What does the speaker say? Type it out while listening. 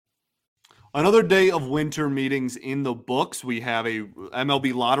Another day of winter meetings in the books. We have a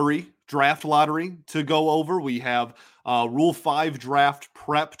MLB draft lottery to go over. We have Rule 5 draft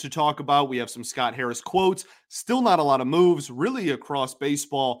prep to talk about. We have some Scott Harris quotes. Still not a lot of moves really across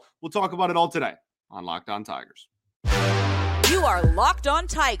baseball. We'll talk about it all today on Locked On Tigers. You are Locked On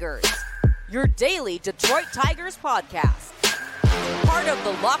Tigers, your daily Detroit Tigers podcast. Part of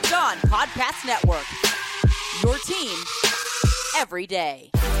the Locked On Podcast Network, your team every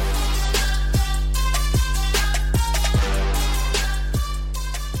day.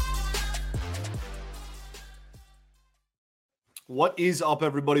 What is up,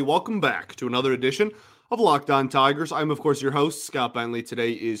 everybody? Welcome back to another edition of Locked On Tigers. I'm, of course, your host, Scott Bentley.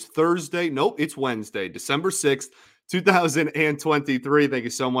 Today is Thursday. Nope, it's Wednesday, December 6th, 2023. Thank you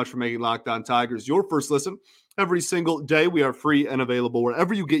so much for making Locked On Tigers your first listen every single day. We are free and available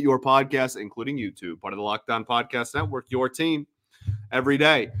wherever you get your podcasts, including YouTube, part of the Locked On Podcast Network, your team every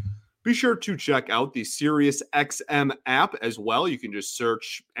day. Be sure to check out the SiriusXM app as well. You can just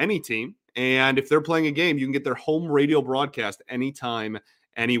search any team. And if they're playing a game, you can get their home radio broadcast anytime,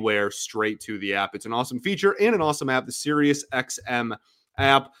 anywhere, straight to the app. It's an awesome feature and an awesome app, the SiriusXM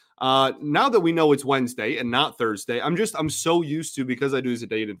app. Now that we know it's Wednesday and not Thursday, I'm so used to, because I do this a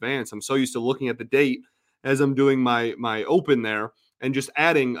day in advance, I'm so used to looking at the date as I'm doing my open there and just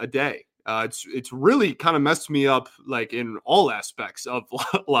adding a day. It's really kind of messed me up, like in all aspects of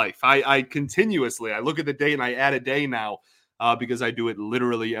life. I continuously, I look at the date and I add a day now. Because I do it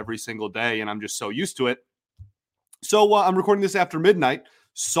literally every single day, and I'm just so used to it. So I'm recording this after midnight,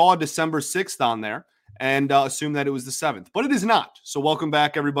 saw December 6th on there, and assumed that it was the 7th. But it is not. So welcome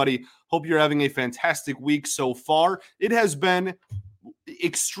back, everybody. Hope you're having a fantastic week so far. It has been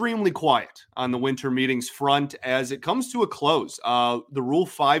extremely quiet on the winter meetings front as it comes to a close. The Rule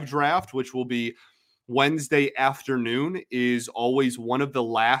 5 draft, which will be Wednesday afternoon, is always one of the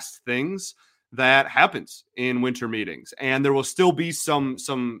last things that happens in winter meetings, and there will still be some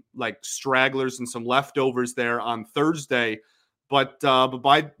like stragglers and some leftovers there on Thursday, but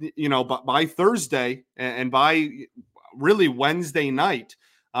by Thursday and by really Wednesday night,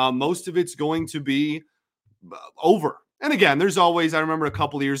 most of it's going to be over. And again, there's always, I remember a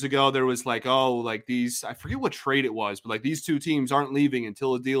couple of years ago, there was like, these, I forget what trade it was, but like these two teams aren't leaving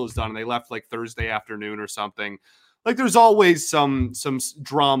until the deal is done, and they left like Thursday afternoon or something. Like there's always some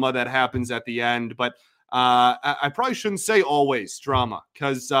drama that happens at the end, but I probably shouldn't say always drama,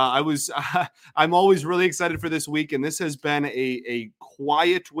 because I'm always really excited for this week, and this has been a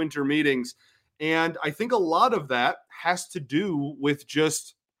quiet winter meetings, and I think a lot of that has to do with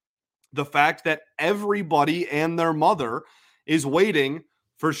just the fact that everybody and their mother is waiting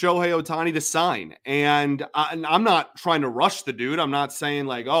for Shohei Ohtani to sign. And I'm not trying to rush the dude. I'm not saying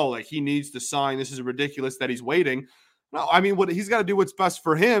he needs to sign. This is ridiculous that he's waiting. No, I mean, he's got to do what's best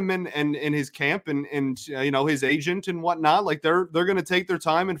for him and his camp and his agent and whatnot. Like they're going to take their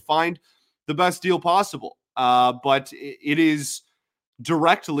time and find the best deal possible. But it is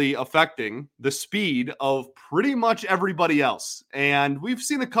directly affecting the speed of pretty much everybody else. And we've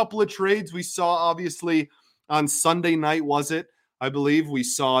seen a couple of trades. We saw, obviously, on Sunday night, was it? I believe we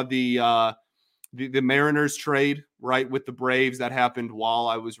saw the Mariners trade, right, with the Braves. That happened while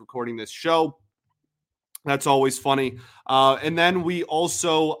I was recording this show. That's always funny. And then we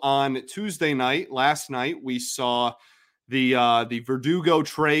also, on Tuesday night, last night, we saw the Verdugo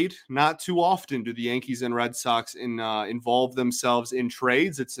trade. Not too often do the Yankees and Red Sox involve themselves in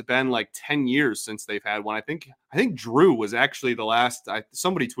trades. It's been like 10 years since they've had one. I think Drew was actually the last.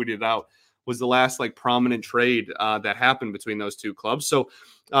 Somebody tweeted it out. Was the last like prominent trade that happened between those two clubs. So,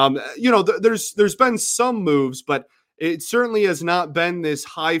 there's been some moves, but it certainly has not been this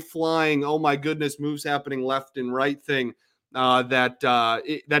high flying, oh my goodness, moves happening left and right thing that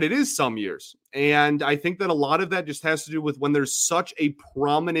it is some years. And I think that a lot of that just has to do with when there's such a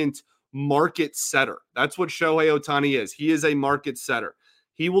prominent market setter. That's what Shohei Ohtani is. He is a market setter.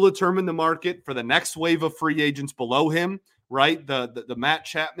 He will determine the market for the next wave of free agents below him. Right, the Matt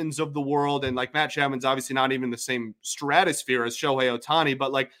Chapmans of the world, and like Matt Chapman's obviously not even the same stratosphere as Shohei Ohtani,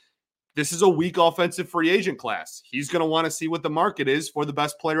 but like this is a weak offensive free agent class. He's going to want to see what the market is for the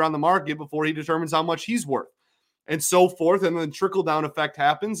best player on the market before he determines how much he's worth, and so forth. And then the trickle down effect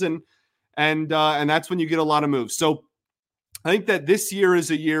happens, and that's when you get a lot of moves. So I think that this year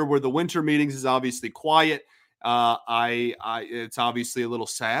is a year where the winter meetings is obviously quiet. It's obviously a little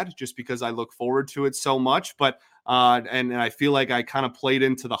sad just because I look forward to it so much, but and I feel like I kind of played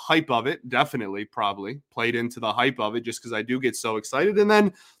into the hype of it. Definitely, probably played into the hype of it just because I do get so excited. And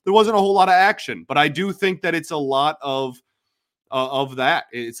then there wasn't a whole lot of action, but I do think that it's a lot of of that.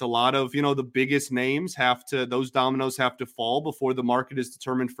 It's a lot of, the biggest names those dominoes have to fall before the market is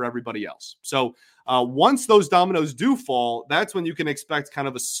determined for everybody else. So once those dominoes do fall, that's when you can expect kind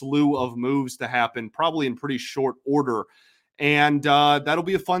of a slew of moves to happen, probably in pretty short order. And that'll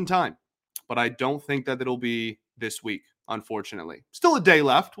be a fun time. But I don't think that it'll be this week, unfortunately. Still a day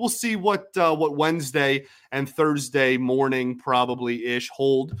left. We'll see what Wednesday and Thursday morning probably-ish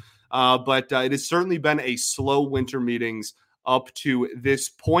hold. But it has certainly been a slow winter meetings up to this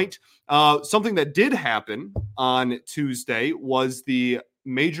point. Something that did happen on Tuesday was the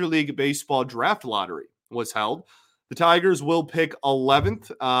Major League Baseball draft lottery was held. The Tigers will pick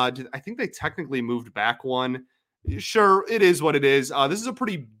 11th. I think they technically moved back one. Sure, it is what it is. This is a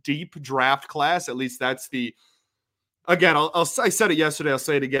pretty deep draft class. At least that's the, again, I said it yesterday. I'll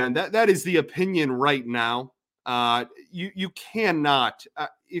say it again. That is the opinion right now. You cannot,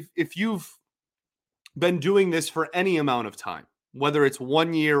 if you've been doing this for any amount of time, whether it's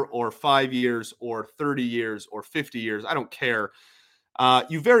 1 year or 5 years or 30 years or 50 years, I don't care.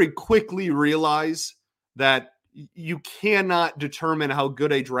 You very quickly realize that you cannot determine how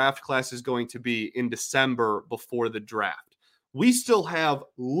good a draft class is going to be in December before the draft. We still have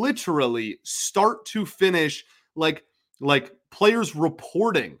literally start to finish, like players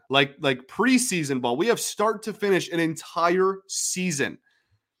reporting, like preseason ball. We have start to finish an entire season.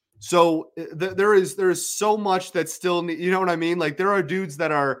 So there is so much that still, you know what I mean? Like there are dudes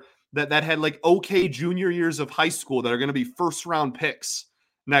that had like okay junior years of high school that are going to be first round picks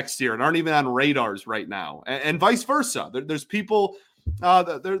next year and aren't even on radars right now, and vice versa. There's people,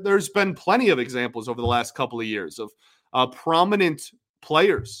 there's been plenty of examples over the last couple of years of prominent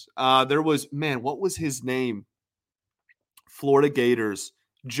players. There was, what was his name? Florida Gators,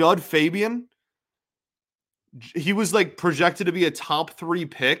 Judd Fabian. He was like projected to be a top 3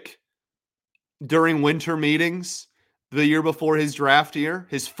 pick during winter meetings the year before his draft year,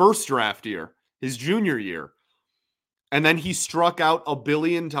 his first draft year, his junior year. And then he struck out a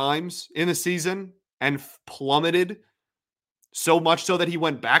billion times in the season and plummeted so much so that he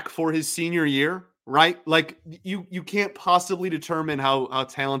went back for his senior year, right? Like you can't possibly determine how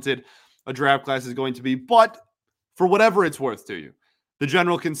talented a draft class is going to be. But for whatever it's worth to you, the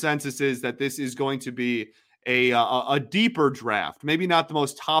general consensus is that this is going to be a deeper draft. Maybe not the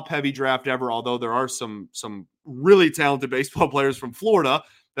most top-heavy draft ever, although there are some really talented baseball players from Florida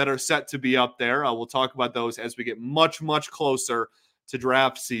that are set to be up there. We'll talk about those as we get much, much closer to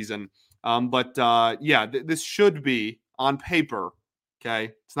draft season. This should be on paper.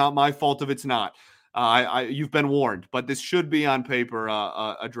 Okay. It's not my fault if it's not. You've been warned, but this should be on paper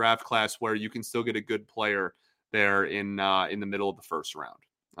a draft class where you can still get a good player there in the middle of the first round.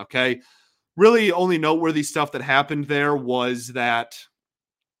 Okay. Really only noteworthy stuff that happened there was that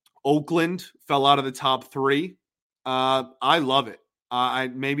Oakland fell out of the top 3. I love it.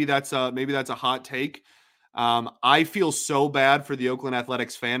 Maybe that's a hot take. I feel so bad for the Oakland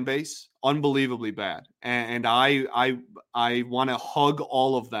Athletics fan base, unbelievably bad, and I want to hug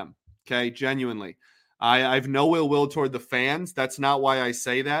all of them. Okay, genuinely, I've no ill will toward the fans. That's not why I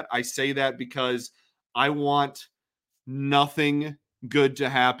say that. I say that because I want nothing good to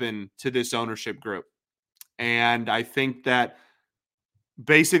happen to this ownership group, and I think that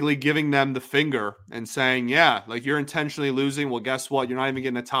basically giving them the finger and saying, yeah, like you're intentionally losing. Well, guess what? You're not even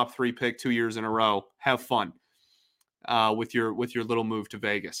getting a top 3 pick 2 years in a row. Have fun with your little move to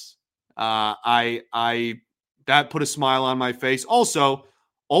Vegas. That put a smile on my face. Also,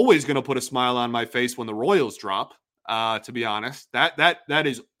 always going to put a smile on my face when the Royals drop. To be honest, that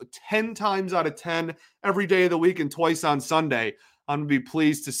is 10 times out of 10 every day of the week and twice on Sunday. I'm gonna be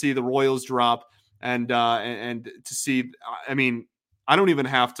pleased to see the Royals drop and to see. I mean, I don't even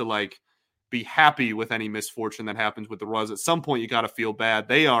have to be happy with any misfortune that happens with the Royals. At some point, you got to feel bad.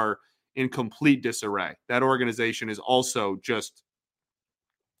 They are in complete disarray. That organization is also just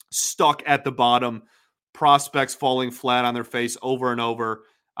stuck at the bottom. Prospects falling flat on their face over and over.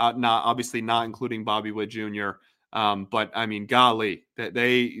 Not including Bobby Witt Jr. But I mean, golly,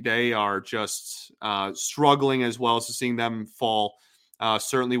 they are just struggling as well. So seeing them fall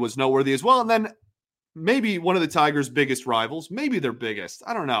certainly was noteworthy as well. And then maybe one of the Tigers' biggest rivals, maybe their biggest.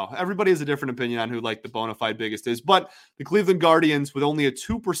 I don't know. Everybody has a different opinion on who the bona fide biggest is. But the Cleveland Guardians, with only a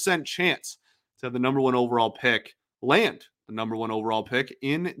 2% chance to have the number 1 overall pick, land the number 1 overall pick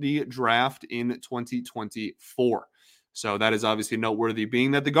in the draft in 2024. So that is obviously noteworthy,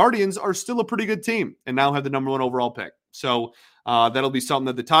 being that the Guardians are still a pretty good team and now have the number 1 overall pick. So that'll be something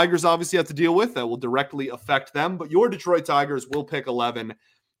that the Tigers obviously have to deal with that will directly affect them. But your Detroit Tigers will pick 11.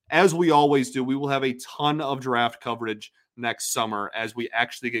 As we always do, we will have a ton of draft coverage next summer as we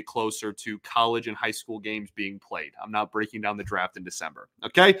actually get closer to college and high school games being played. I'm not breaking down the draft in December.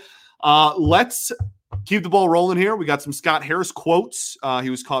 Okay. Let's keep the ball rolling here. We got some Scott Harris quotes. He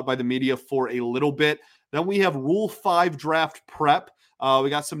was caught by the media for a little bit. Then we have Rule 5 draft prep. We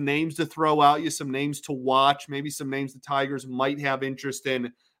got some names to throw out you, some names to watch, maybe some names the Tigers might have interest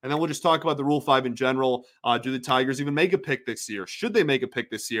in. And then we'll just talk about the Rule 5 in general. Do the Tigers even make a pick this year? Should they make a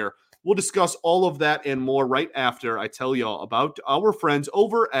pick this year? We'll discuss all of that and more right after I tell y'all about our friends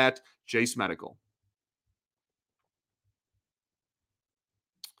over at Jase Medical.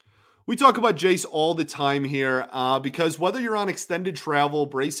 We talk about Jase all the time here because whether you're on extended travel,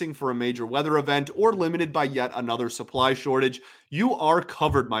 bracing for a major weather event, or limited by yet another supply shortage, you are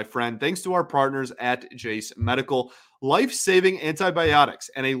covered, my friend, thanks to our partners at Jase Medical. Life-saving antibiotics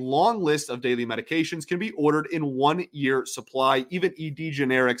and a long list of daily medications can be ordered in 1 year supply, even ED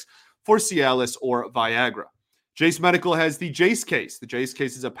generics for Cialis or Viagra. Jase Medical has the Jase Case. The Jase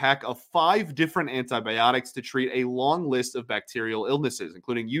Case is a pack of 5 different antibiotics to treat a long list of bacterial illnesses,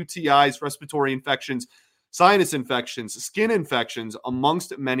 including UTIs, respiratory infections, sinus infections, skin infections,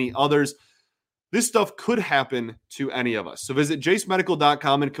 amongst many others. This stuff could happen to any of us. So visit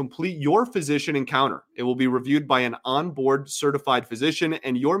jasemedical.com and complete your physician encounter. It will be reviewed by an on-board certified physician,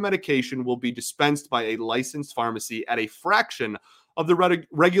 and your medication will be dispensed by a licensed pharmacy at a fraction of the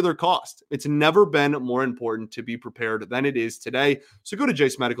regular cost. It's never been more important to be prepared than it is today. So go to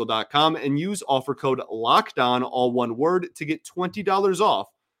jasemedical.com and use offer code LOCKEDON, all one word, to get $20 off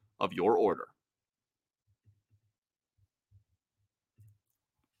of your order.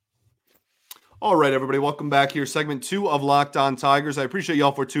 All right, everybody, welcome back here. Segment 2 of Locked On Tigers. I appreciate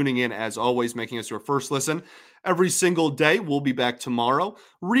y'all for tuning in, as always, making us your first listen every single day. We'll be back tomorrow,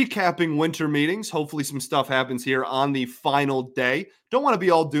 recapping winter meetings. Hopefully some stuff happens here on the final day. Don't want to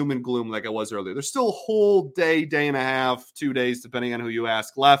be all doom and gloom like I was earlier. There's still a whole day, day and a half, 2 days, depending on who you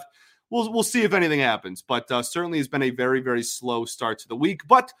ask, left. We'll see if anything happens, but certainly has been a very, very slow start to the week,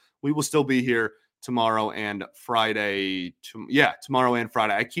 but we will still be here tomorrow and Friday. Tomorrow and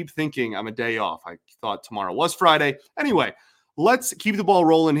Friday. I keep thinking I'm a day off. I thought tomorrow was Friday. Anyway, let's keep the ball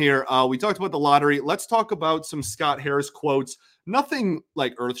rolling here. We talked about the lottery. Let's talk about some Scott Harris quotes. Nothing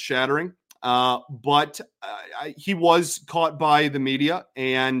like earth-shattering, but he was caught by the media,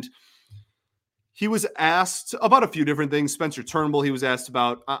 and he was asked about a few different things. Spencer Turnbull, he was asked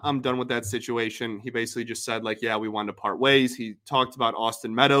about, I'm done with that situation. He basically just said, like, yeah, we wanted to part ways. He talked about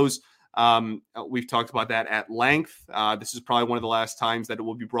Austin Meadows. We've talked about that at length. This is probably one of the last times that it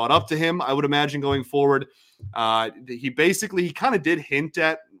will be brought up to him, I would imagine, going forward. He kind of did hint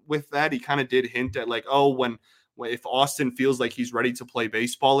at with that. He kind of did hint at like, if Austin feels like he's ready to play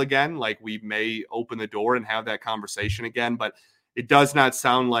baseball again, like we may open the door and have that conversation again. But it does not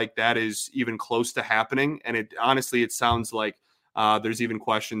sound like that is even close to happening. And it sounds like there's even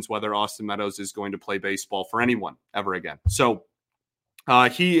questions whether Austin Meadows is going to play baseball for anyone ever again. So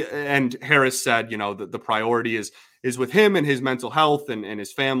he and Harris said, the priority is with him and his mental health and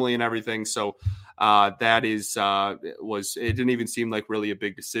his family and everything. So it didn't even seem like really a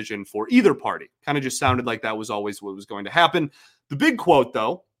big decision for either party. Kind of just sounded like that was always what was going to happen. The big quote,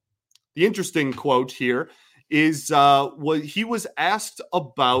 though, the interesting quote here is what he was asked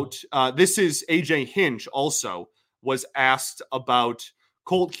about. This is AJ Hinch also was asked about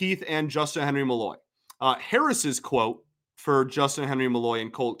Colt Keith and Justin Henry Malloy. Harris's quote for Justin Henry Malloy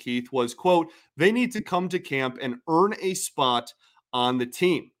and Colt Keith was, quote, they need to come to camp and earn a spot on the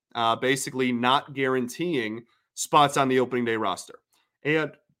team, basically not guaranteeing spots on the opening day roster.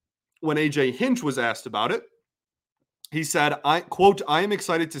 And when AJ Hinch was asked about it, he said, quote, I am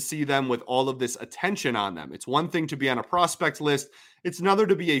excited to see them with all of this attention on them. It's one thing to be on a prospect list. It's another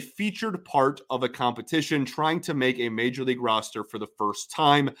to be a featured part of a competition trying to make a major league roster for the first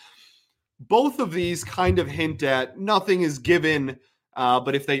time. Both of these kind of hint at nothing is given,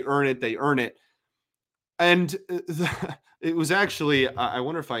 but if they earn it, they earn it. And it was actually, I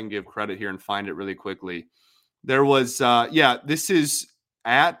wonder if I can give credit here and find it really quickly. There was, this is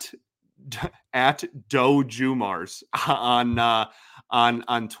at Doe Jumars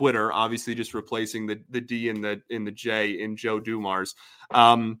on Twitter, obviously just replacing the D in the J in Joe Dumars.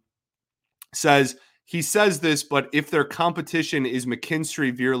 He says this, but if their competition is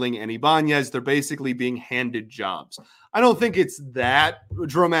McKinstry, Vierling, and Ibanez, they're basically being handed jobs. I don't think it's that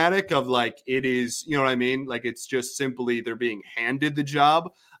dramatic of like it is, you know what I mean? Like it's just simply they're being handed the job.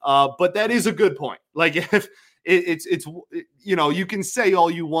 But that is a good point. Like if it's you can say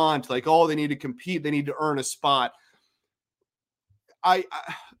all you want, like, oh, they need to compete, they need to earn a spot.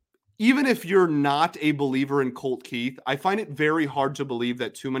 even if you're not a believer in Colt Keith, I find it very hard to believe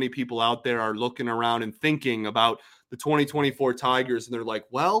that too many people out there are looking around and thinking about the 2024 Tigers. And they're like,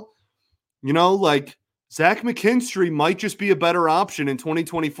 well, like Zach McKinstry might just be a better option in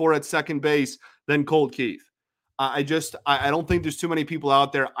 2024 at second base than Colt Keith. I don't think there's too many people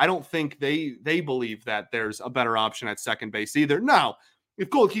out there. I don't think they believe that there's a better option at second base either. Now,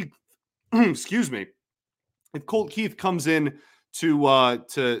 if Colt Keith, excuse me, if Colt Keith comes in to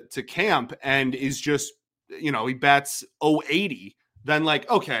camp and is just, he bats 080, then like,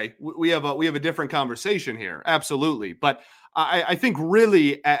 okay, we have a different conversation here. Absolutely. But I think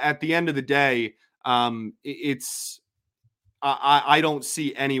really at the end of the day, I don't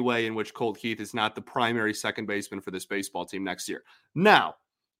see any way in which Colt Keith is not the primary second baseman for this baseball team next year. Now,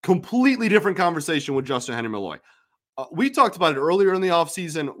 completely different conversation with Justin Henry Malloy. We talked about it earlier in the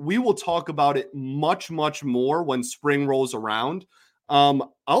offseason. We will talk about it much, much more when spring rolls around.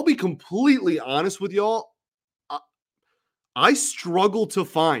 I'll be completely honest with y'all. I struggle to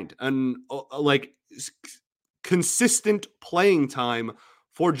find consistent playing time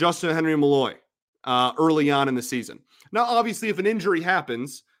for Justin Henry Malloy early on in the season. Now, obviously, if an injury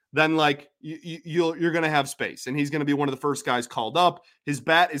happens, then you're going to have space, and he's going to be one of the first guys called up. His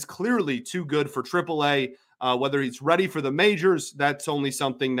bat is clearly too good for AAA. Whether he's ready for the majors, that's only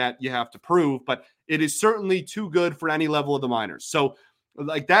something that you have to prove, but it is certainly too good for any level of the minors. So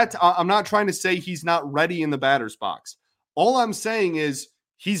like that, I'm not trying to say he's not ready in the batter's box. All I'm saying is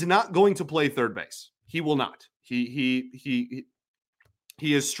he's not going to play third base. He will not. He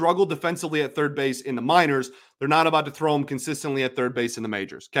has struggled defensively at third base in the minors. They're not about to throw him consistently at third base in the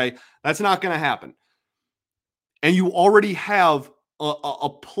majors. Okay. That's not going to happen. And you already have a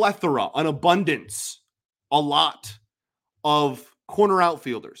plethora, an abundance, a lot of corner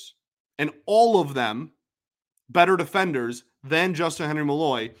outfielders, and all of them better defenders than Justin Henry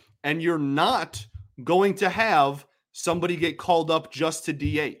Malloy. And you're not going to have somebody get called up just to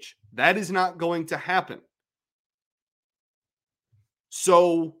DH. That is not going to happen.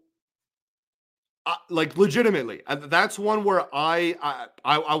 So, legitimately, that's one where I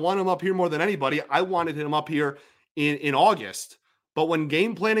want him up here more than anybody. I wanted him up here in August. But when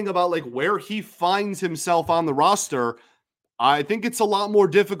game planning about where he finds himself on the roster, I think it's a lot more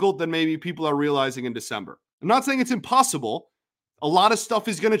difficult than maybe people are realizing in December. I'm not saying it's impossible. A lot of stuff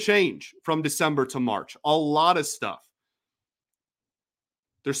is going to change from December to March. A lot of stuff.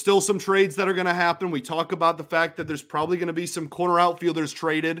 There's still some trades that are going to happen. We talk about the fact that there's probably going to be some corner outfielders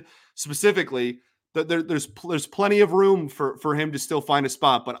traded specifically. That there's plenty of room for him to still find a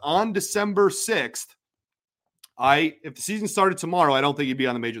spot. But on December 6th, if the season started tomorrow, I don't think he'd be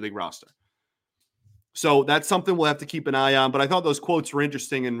on the Major League roster. So that's something we'll have to keep an eye on. But I thought those quotes were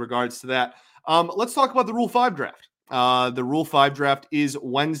interesting in regards to that. Let's talk about the Rule 5 draft. The Rule 5 draft is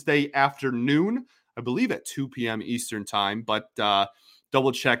Wednesday afternoon, I believe at 2 p.m. Eastern time, but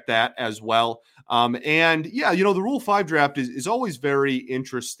double check that as well. The Rule 5 draft is always very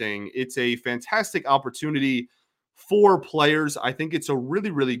interesting. It's a fantastic opportunity for players. I think it's a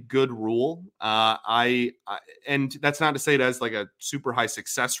really, really good rule. And that's not to say it has a super high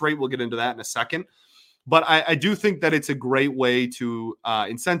success rate. We'll get into that in a second. But I do think that it's a great way to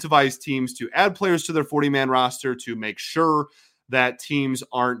incentivize teams to add players to their 40-man roster, to make sure that teams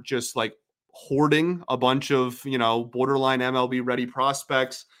aren't just hoarding a bunch of, borderline MLB ready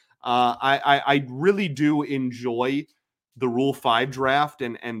prospects. I really do enjoy the Rule 5 draft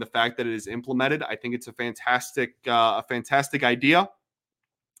and the fact that it is implemented. I think it's a fantastic idea,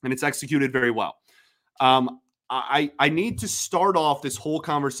 and it's executed very well. I need to start off this whole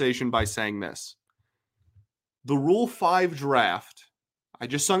conversation by saying this. The Rule 5 draft, I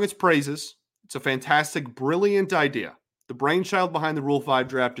just sung its praises. It's a fantastic, brilliant idea. The brainchild behind the Rule 5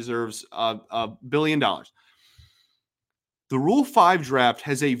 draft deserves $1 billion. The Rule 5 draft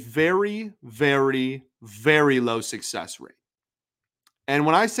has a very, very, very low success rate. And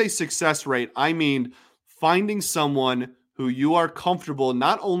when I say success rate, I mean finding someone who you are comfortable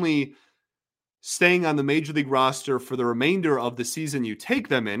not only staying on the Major League roster for the remainder of the season you take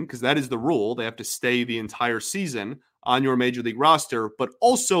them in, because that is the rule. They have to stay the entire season on your Major League roster, but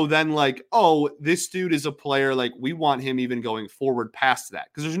also then this dude is a player, we want him even going forward past that,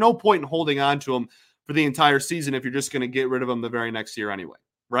 because there's no point in holding on to him for the entire season if you're just going to get rid of him the very next year anyway,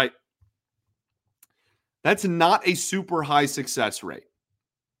 right? That's not a super high success rate.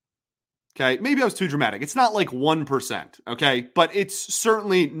 Okay, maybe I was too dramatic. It's not 1%, okay? But it's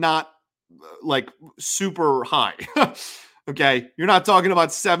certainly not super high. Okay, you're not talking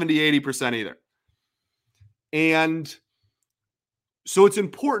about 70, 80% either. And so it's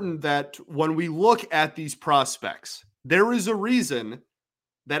important that when we look at these prospects, there is a reason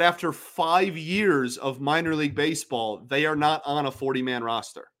that after 5 years of minor league baseball, they are not on a 40-man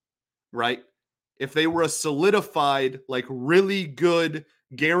roster, right? If they were a solidified, like really good,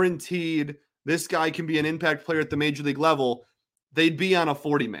 guaranteed, this guy can be an impact player at the major league level, they'd be on a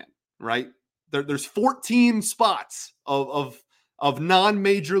 40-man, right? There's 14 spots of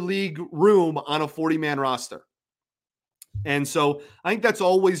non-major league room on a 40-man roster. And so I think that's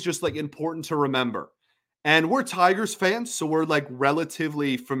always just like important to remember. And we're Tigers fans, so we're like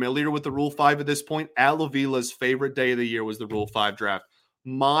relatively familiar with the Rule 5 at this point. Al Avila's favorite day of the year was the Rule 5 draft.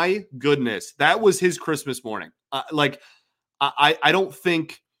 My goodness, that was his Christmas morning. I don't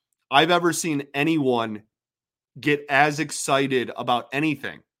think I've ever seen anyone get as excited about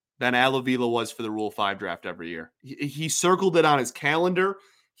anything than Al Avila was for the Rule 5 draft every year. He circled it on his calendar.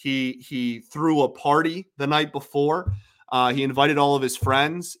 He threw a party the night before. He invited all of his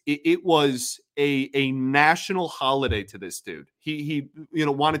friends. It was a national holiday to this dude. He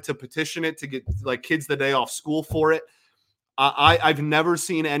wanted to petition it to get like kids the day off school for it. I've never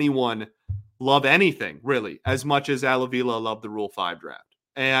seen anyone love anything really as much as Al Avila loved the Rule 5 draft.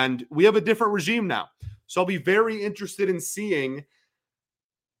 And we have a different regime now. So I'll be very interested in seeing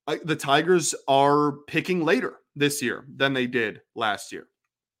the Tigers are picking later this year than they did last year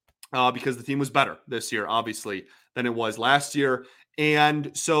because the team was better this year, obviously, than it was last year.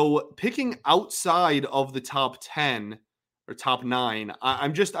 And so picking outside of the top 10 or top 9,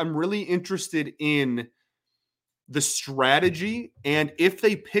 I'm really interested in the strategy and if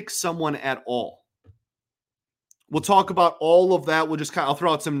they pick someone at all. We'll talk about all of that. I'll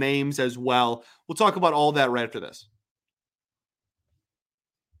throw out some names as well. We'll talk about all that right after this.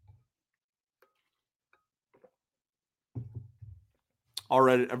 All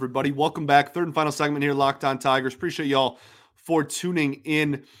right, everybody. Welcome back. Third and final segment here, Locked On Tigers. Appreciate y'all for tuning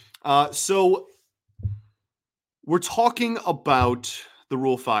in. So we're talking about the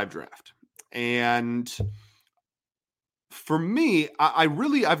Rule 5 draft. And for me,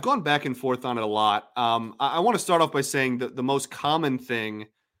 I've gone back and forth on it a lot. I want to start off by saying that the most common thing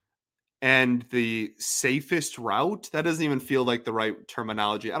and the safest route, that doesn't even feel like the right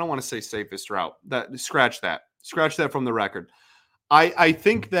terminology. I don't want to say safest route. Scratch that from the record. I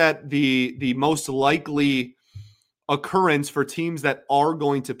think that the most likely occurrence for teams that are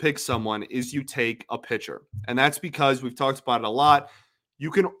going to pick someone is you take a pitcher. And that's because we've talked about it a lot.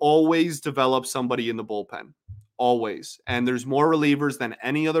 You can always develop somebody in the bullpen. Always. And there's more relievers than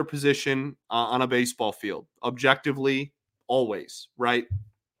any other position on a baseball field. Objectively, always, right?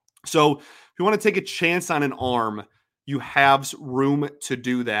 So if you want to take a chance on an arm, you have room to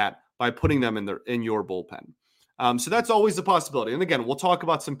do that by putting them in your bullpen. So that's always a possibility. And again, we'll talk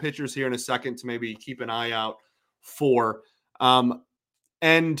about some pitchers here in a second to maybe keep an eye out for.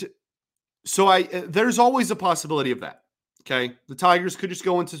 And so there's always a possibility of that. Okay. The Tigers could just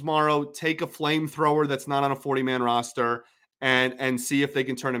go into tomorrow, take a flamethrower that's not on a 40-man roster and see if they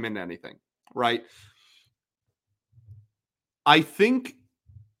can turn him into anything. Right. I think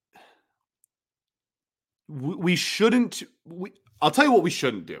I'll tell you what we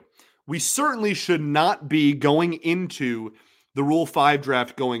shouldn't do. We certainly should not be going into the Rule 5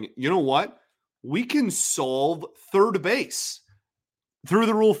 draft going, you know what? We can solve third base through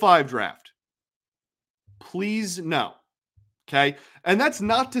the Rule 5 draft. Please no. Okay? And that's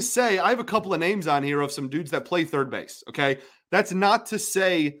not to say, I have a couple of names on here of some dudes that play third base. Okay? That's not to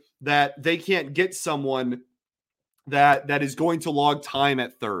say that they can't get someone that is going to log time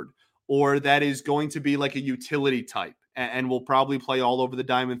at third or that is going to be like a utility type and will probably play all over the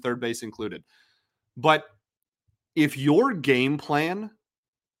diamond, third base included. But if your game plan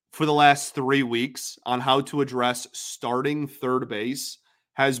for the last 3 weeks on how to address starting third base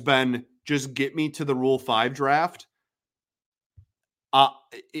has been just get me to the Rule 5 draft,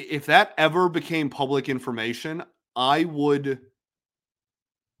 if that ever became public information, I would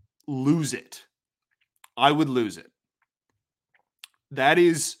lose it. I would lose it. That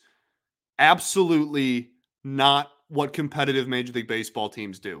is absolutely not what competitive Major League Baseball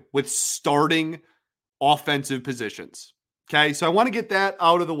teams do with starting offensive positions. Okay, so I want to get that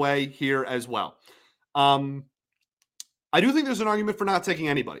out of the way here as well. I do think there's an argument for not taking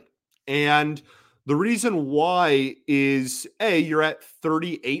anybody. And the reason why is, A, you're at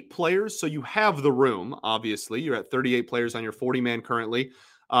 38 players, so you have the room, obviously. You're at 38 players on your 40-man currently.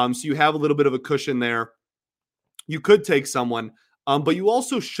 So you have a little bit of a cushion there. You could take someone, but you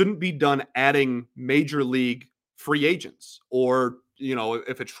also shouldn't be done adding major league free agents or,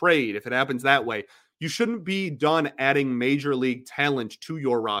 if it happens that way, you shouldn't be done adding major league talent to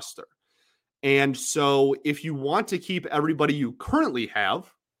your roster. And so if you want to keep everybody you currently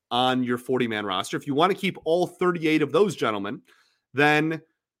have on your 40-man roster, if you want to keep all 38 of those gentlemen, then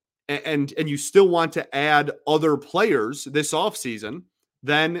and you still want to add other players this offseason,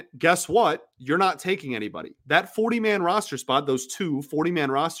 then guess what? You're not taking anybody. That 40-man roster spot, those two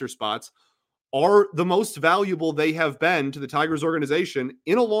 40-man roster spots, are the most valuable they have been to the Tigers organization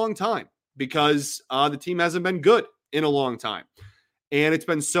in a long time because the team hasn't been good in a long time. And it's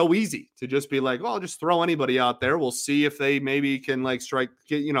been so easy to just be like, well, I'll just throw anybody out there. We'll see if they maybe can like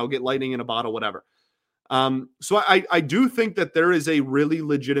get lightning in a bottle, whatever. So I do think that there is a really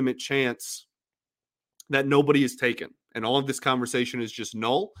legitimate chance that nobody is taken. And all of this conversation is just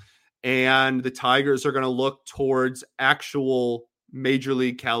null. And the Tigers are going to look towards actual major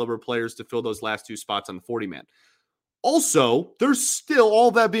league caliber players to fill those last two spots on the 40-man. Also, there's still,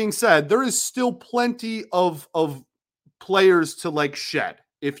 all that being said, there is still plenty of players to like shed.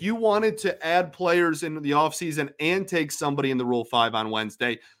 If you wanted to add players in the offseason and take somebody in the Rule 5 on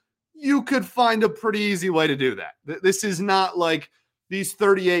Wednesday, you could find a pretty easy way to do that. This is not like these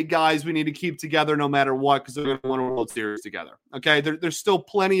 38 guys we need to keep together no matter what because they're going to win a World Series together. Okay, there's still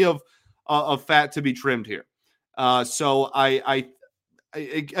plenty of fat to be trimmed here. So I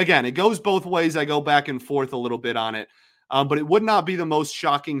again, it goes both ways. I go back and forth a little bit on it. But it would not be the most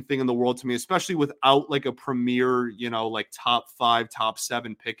shocking thing in the world to me, especially without like a premier, like top 5, top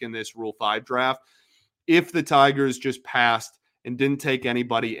 7 pick in this Rule 5 draft, if the Tigers just passed and didn't take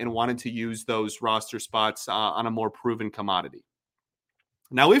anybody and wanted to use those roster spots on a more proven commodity.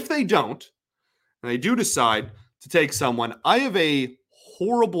 Now, if they don't, and they do decide to take someone, I have a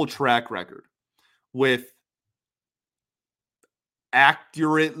horrible track record with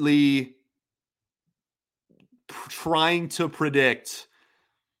accurately trying to predict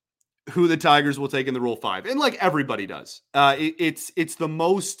who the Tigers will take in the Rule 5. And like everybody does, it's the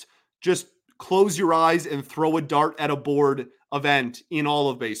most just close your eyes and throw a dart at a board event in all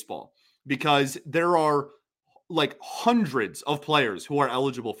of baseball, because there are like hundreds of players who are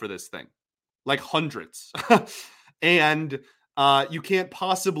eligible for this thing, like hundreds. And you can't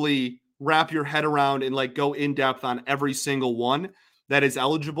possibly wrap your head around and like go in depth on every single one that is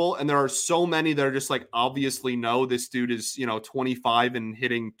eligible. And there are so many that are just like, obviously, no, this dude is, 25 and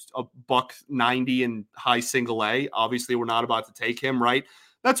hitting a $190 in high single A. Obviously, we're not about to take him, right?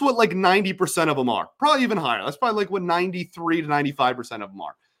 That's what like 90% of them are. Probably even higher. That's probably like what 93 to 95% of them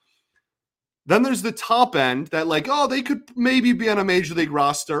are. Then there's the top end that like, oh, they could maybe be on a major league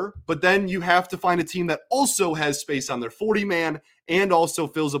roster, but then you have to find a team that also has space on their 40-man and also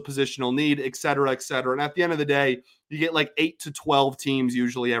fills a positional need, et cetera, et cetera. And at the end of the day, you get like 8 to 12 teams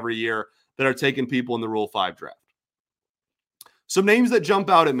usually every year that are taking people in the Rule 5 draft. Some names that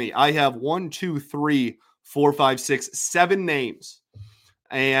jump out at me. I have 1, 2, 3, 4, 5, 6, 7 names.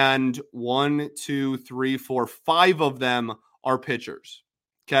 And 1, 2, 3, 4, 5 of them are pitchers.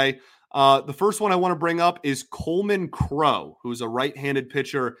 Okay. The first one I want to bring up is Coleman Crow, who's a right-handed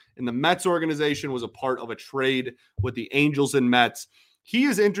pitcher in the Mets organization, was a part of a trade with the Angels and Mets. He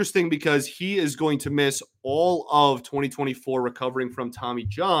is interesting because he is going to miss all of 2024 recovering from Tommy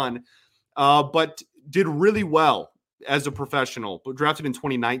John, but did really well as a professional, but drafted in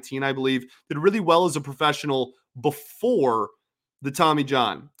 2019, I believe, did really well as a professional before the Tommy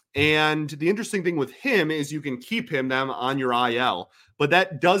John. And the interesting thing with him is you can keep them on your IL, but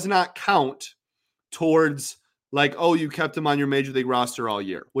that does not count towards like, oh, you kept him on your major league roster all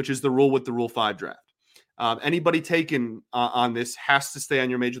year, which is the rule with the Rule 5 draft. Anybody taken on this has to stay on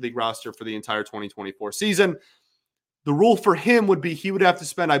your major league roster for the entire 2024 season. The rule for him would be he would have to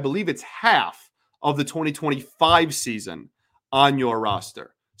spend, I believe it's half of the 2025 season on your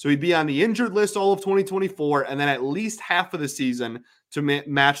roster. So he'd be on the injured list all of 2024, and then at least half of the season to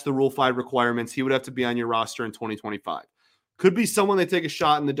match the Rule 5 requirements, he would have to be on your roster in 2025. Could be someone they take a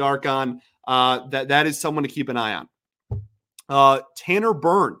shot in the dark on. That is someone to keep an eye on. Tanner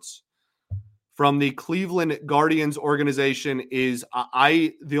Burns from the Cleveland Guardians organization is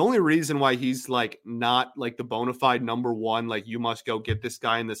the only reason why he's like not like the bona fide number one, like you must go get this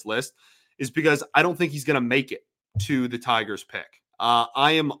guy in this list, is because I don't think he's going to make it to the Tigers pick.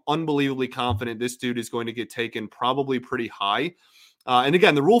 I am unbelievably confident this dude is going to get taken probably pretty high. And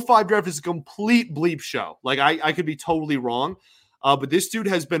again, the Rule 5 draft is a complete bleep show. Like I could be totally wrong, but this dude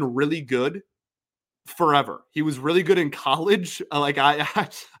has been really good forever. He was really good in college. I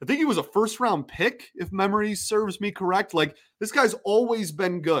think he was a first-round pick, if memory serves me correct. Like this guy's always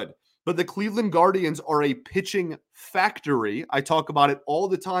been good. But the Cleveland Guardians are a pitching factory. I talk about it all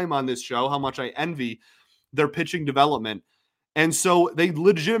the time on this show, how much I envy their pitching development. And so they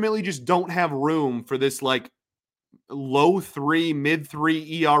legitimately just don't have room for this like low 3, mid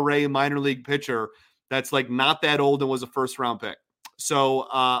 3 ERA minor league pitcher that's like not that old and was a first round pick. So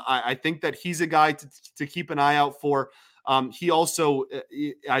I think that he's a guy to keep an eye out for. He also,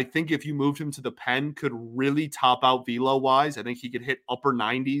 I think if you moved him to the pen, could really top out velo-wise. I think he could hit upper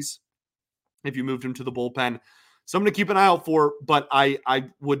 90s if you moved him to the bullpen. Something to keep an eye out for, but I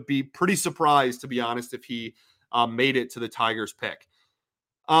would be pretty surprised, to be honest, if he made it to the Tigers pick.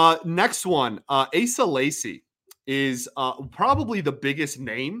 Next one, Asa Lacy is probably the biggest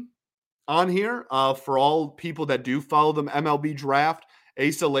name on here for all people that do follow the MLB draft.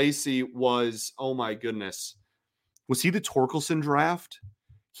 Asa Lacy was, oh my goodness, was he the Torkelson draft?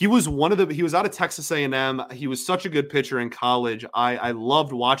 He was he was out of Texas A&M. He was such a good pitcher in college. I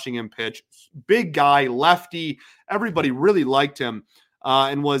loved watching him pitch. Big guy, lefty. Everybody really liked him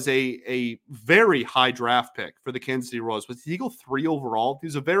and was a very high draft pick for the Kansas City Royals. Was he go 3 overall? He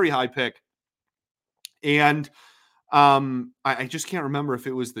was a very high pick. And I just can't remember if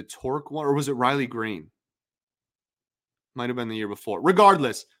it was the Torque one or was it Riley Green? Might have been the year before.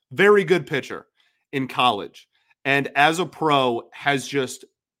 Regardless, very good pitcher in college. And as a pro has just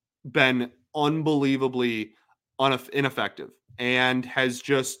been unbelievably ineffective and has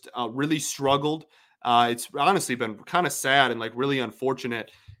just really struggled. It's honestly been kind of sad and like really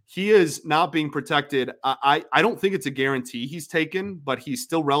unfortunate. He is not being protected. I don't think it's a guarantee he's taken, but he's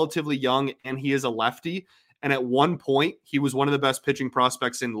still relatively young and he is a lefty. And at one point, he was one of the best pitching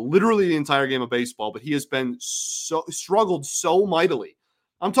prospects in literally the entire game of baseball, but he has been struggled so mightily.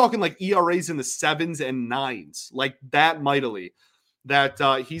 I'm talking like ERAs in the 7s and 9s, like that mightily,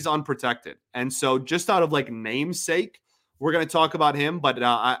 that he's unprotected. And so just out of like namesake, we're going to talk about him, but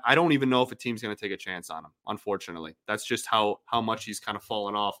I don't even know if a team's going to take a chance on him, unfortunately. That's just how much he's kind of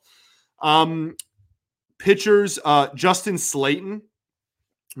fallen off. Pitchers, Justin Slayton,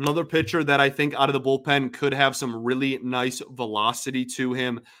 another pitcher that I think out of the bullpen could have some really nice velocity to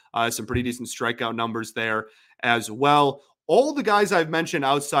him, some pretty decent strikeout numbers there as well. All the guys I've mentioned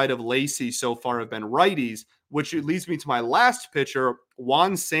outside of Lacy so far have been righties, which leads me to my last pitcher,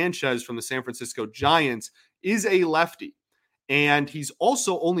 Juan Sanchez from the San Francisco Giants, is a lefty. And he's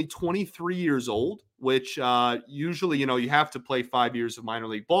also only 23 years old, which usually, you have to play 5 years of minor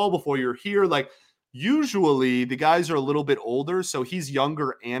league ball before you're here. Like usually the guys are a little bit older, so he's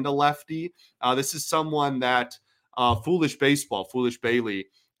younger and a lefty. This is someone that Foolish Bailey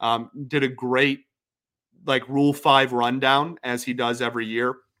did a great like Rule 5 rundown as he does every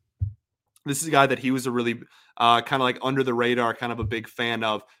year. This is a guy that he was a really kind of like under the radar, kind of a big fan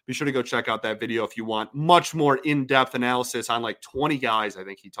of. Be sure to go check out that video if you want much more in-depth analysis on like 20 guys I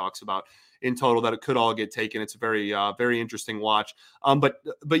think he talks about in total that it could all get taken. It's a very, very interesting watch. But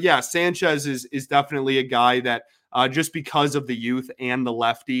yeah, Sanchez is definitely a guy that just because of the youth and the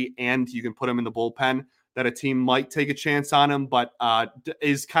lefty, and you can put him in the bullpen, that a team might take a chance on him, but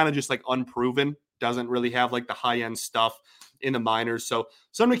is kind of just like unproven. Doesn't really have like the high-end stuff in the minors. So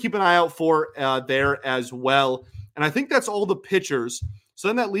something to keep an eye out for there as well. And I think that's all the pitchers. So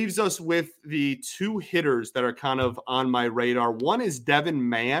then that leaves us with the 2 hitters that are kind of on my radar. One is Devin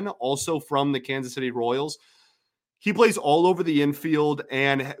Mann, also from the Kansas City Royals. He plays all over the infield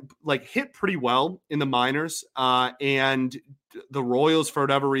and like hit pretty well in the minors. And the Royals, for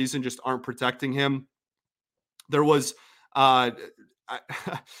whatever reason, just aren't protecting him. There was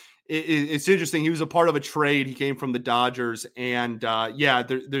it's interesting. He was a part of a trade. He came from the Dodgers, and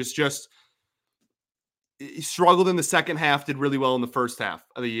there's just he struggled in the second half, did really well in the first half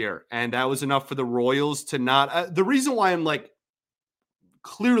of the year, and that was enough for the Royals to not. The reason why I'm like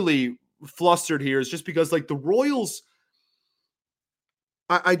clearly flustered here is just because like the Royals,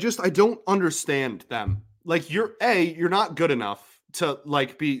 I don't understand them. Like you're not good enough to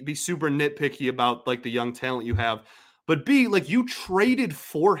like be super nitpicky about like the young talent you have. But B, like you traded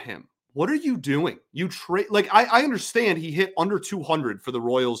for him. What are you doing? You trade like I understand he hit under 200 for the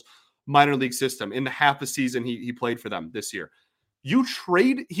Royals minor league system in the half a season he played for them this year. He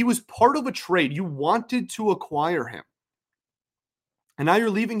was part of a trade. You wanted to acquire him. And now you're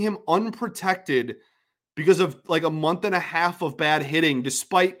leaving him unprotected because of like a month and a half of bad hitting,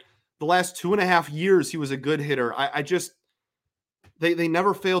 despite the last 2.5 years he was a good hitter. They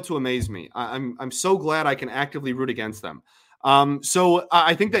never fail to amaze me. I'm so glad I can actively root against them. So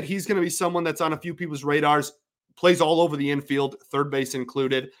I think that he's going to be someone that's on a few people's radars, plays all over the infield, third base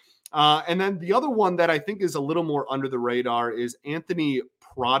included. And then the other one that I think is a little more under the radar is Anthony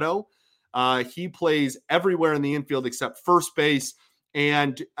Prado. He plays everywhere in the infield except first base.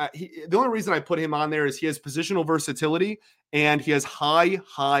 And the only reason I put him on there is he has positional versatility and he has high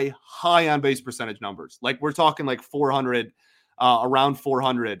on base percentage numbers. Like we're talking like 400, around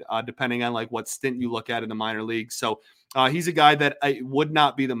 400, depending on like what stint you look at in the minor leagues. So he's a guy that would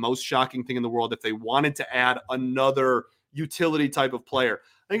not be the most shocking thing in the world if they wanted to add another utility type of player.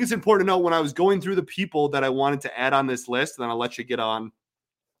 I think it's important to know when I was going through the people that I wanted to add on this list, and then I'll let you get on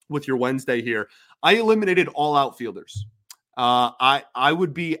with your Wednesday here. I eliminated all outfielders. I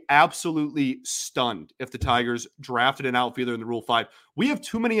would be absolutely stunned if the Tigers drafted an outfielder in the Rule 5. We have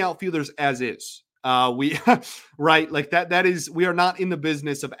too many outfielders as is. We right, like that is, we are not in the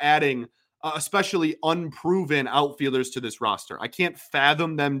business of adding especially unproven outfielders to this roster. I can't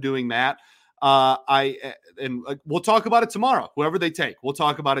fathom them doing that. We'll talk about it tomorrow. Whoever they take, we'll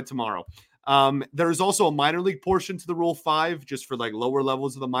talk about it tomorrow. There's also a minor league portion to the Rule 5, just for like lower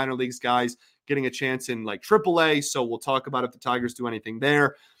levels of the minor leagues guys getting a chance in like AAA. So we'll talk about if the Tigers do anything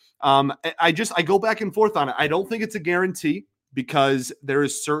there. I go back and forth on it. I don't think it's a guarantee because there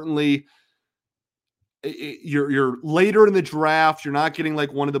is certainly you're later in the draft. You're not getting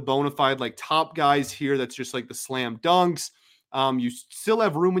like one of the bona fide like top guys here. That's just like the slam dunks. You still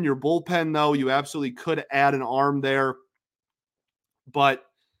have room in your bullpen though. You absolutely could add an arm there, but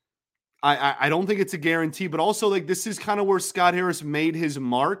I don't think it's a guarantee, but also like this is kind of where Scott Harris made his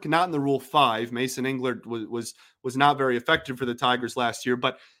mark, not in the Rule 5. Mason Englert was not very effective for the Tigers last year,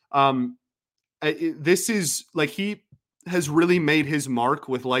 but this is like he has really made his mark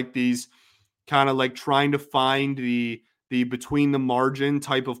with like these kind of like trying to find the between the margin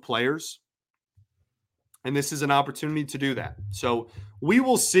type of players. And this is an opportunity to do that. So we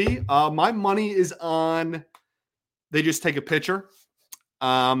will see. My money is on they just take a pitcher.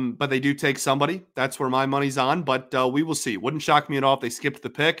 But they do take somebody. That's where my money's on. But we will see. Wouldn't shock me at all if they skipped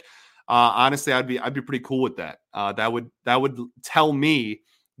the pick. Honestly, I'd be pretty cool with that. That would tell me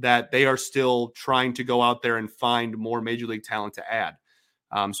that they are still trying to go out there and find more major league talent to add.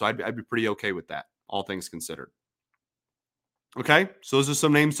 So I'd be pretty okay with that, all things considered. Okay, so those are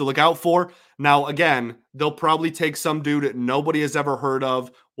some names to look out for. Now, again, they'll probably take some dude that nobody has ever heard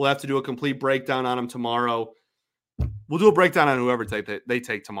of. We'll have to do a complete breakdown on him tomorrow. We'll do a breakdown on whoever they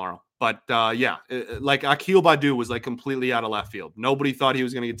take tomorrow. But like Akil Baddoo was like completely out of left field. Nobody thought he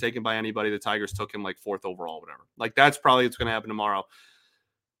was going to get taken by anybody. The Tigers took him like 4th overall, whatever. Like that's probably what's going to happen tomorrow.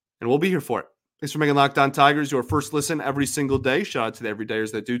 And we'll be here for it. Thanks for making Locked On Tigers your first listen every single day. Shout out to the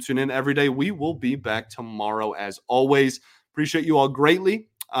everydayers that do tune in every day. We will be back tomorrow as always. Appreciate you all greatly.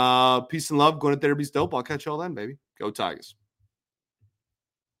 Peace and love. Going to therapy's dope. I'll catch you all then, baby. Go Tigers.